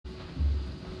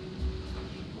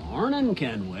Morning,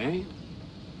 Kenway.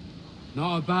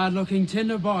 Not a bad-looking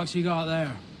tinderbox you got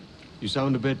there. You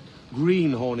sound a bit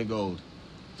green, Hornigold.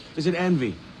 Is it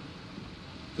envy?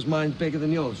 Is mine bigger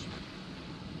than yours?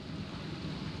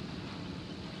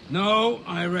 No,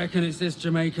 I reckon it's this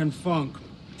Jamaican funk.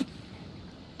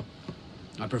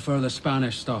 I prefer the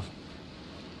Spanish stuff.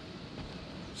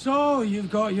 So, you've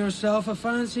got yourself a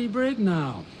fancy brig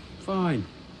now. Fine.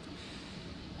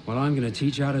 Well, I'm gonna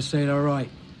teach you how to sail her right.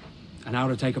 And how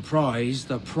to take a prize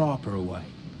the proper way.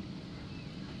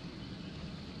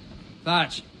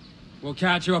 Thatch, we'll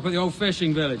catch you up at the old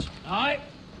fishing village. Aye.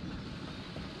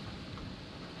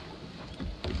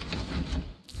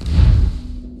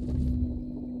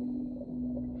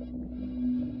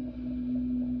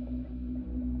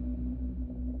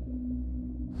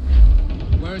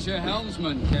 Where's your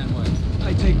helmsman, Kenway?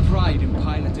 I take pride in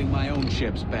piloting my own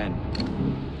ships, Ben.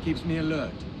 Keeps me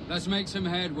alert. Let's make some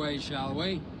headway, shall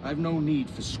we? I've no need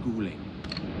for schooling.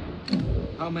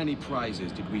 How many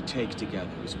prizes did we take together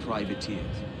as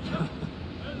privateers?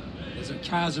 There's a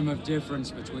chasm of difference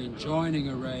between joining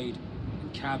a raid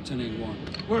and captaining one.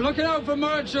 We're looking out for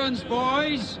merchants,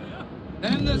 boys!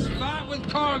 Them that's fat with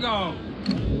cargo!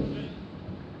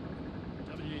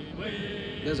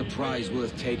 There's a prize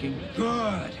worth taking.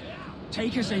 Good!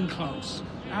 Take us in close.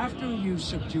 After you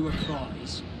subdue a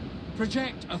prize,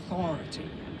 project authority.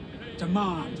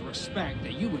 Demand respect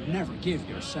that you would never give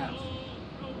yourself.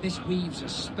 This weaves a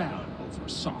spell over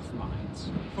soft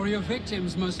minds. For your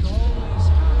victims must always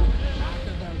have in the back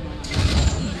of their minds the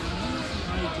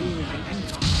idea that you can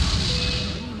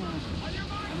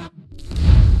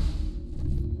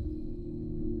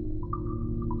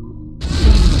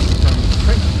from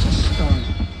prick to stern.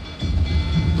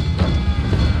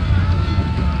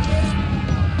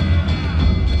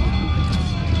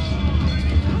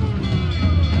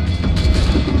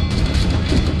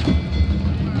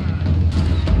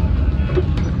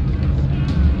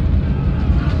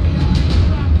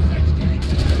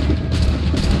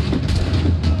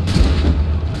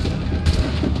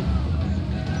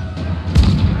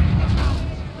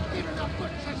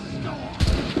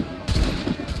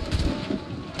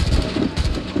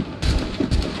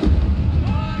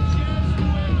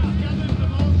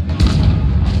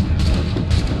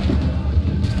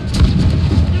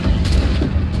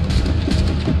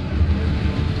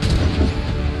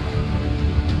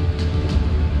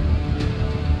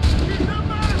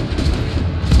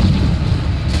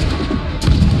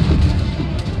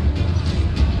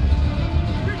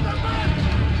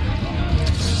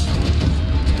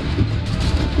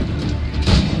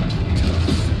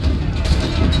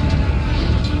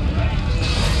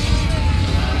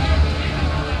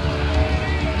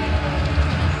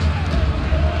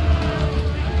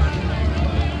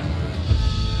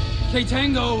 Que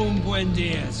tengo un buen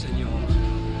dia, senor.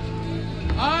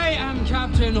 I am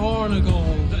Captain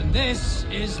Hornigold, and this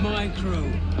is my crew.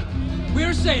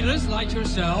 We're sailors like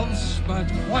yourselves,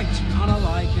 but quite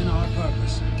unalike in our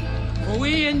purpose. For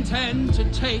we intend to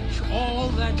take all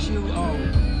that you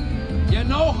own. Yet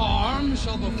no harm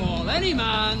shall befall any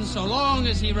man so long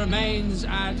as he remains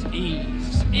at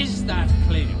ease. Is that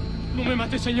clear? No me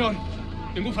mate, señor.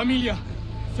 Tengo familia.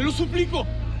 Se lo suplico.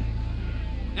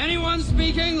 Anyone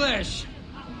speak English?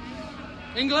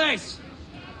 English?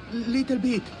 Little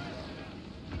bit.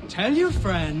 Tell your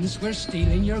friends we're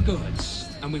stealing your goods,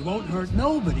 and we won't hurt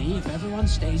nobody if everyone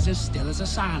stays as still as a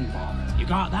sandball. You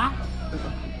got that?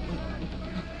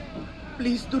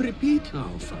 Please to repeat.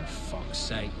 Oh, for fuck's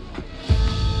sake.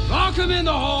 Lock him in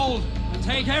the hold, and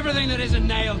take everything that isn't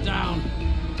nailed down.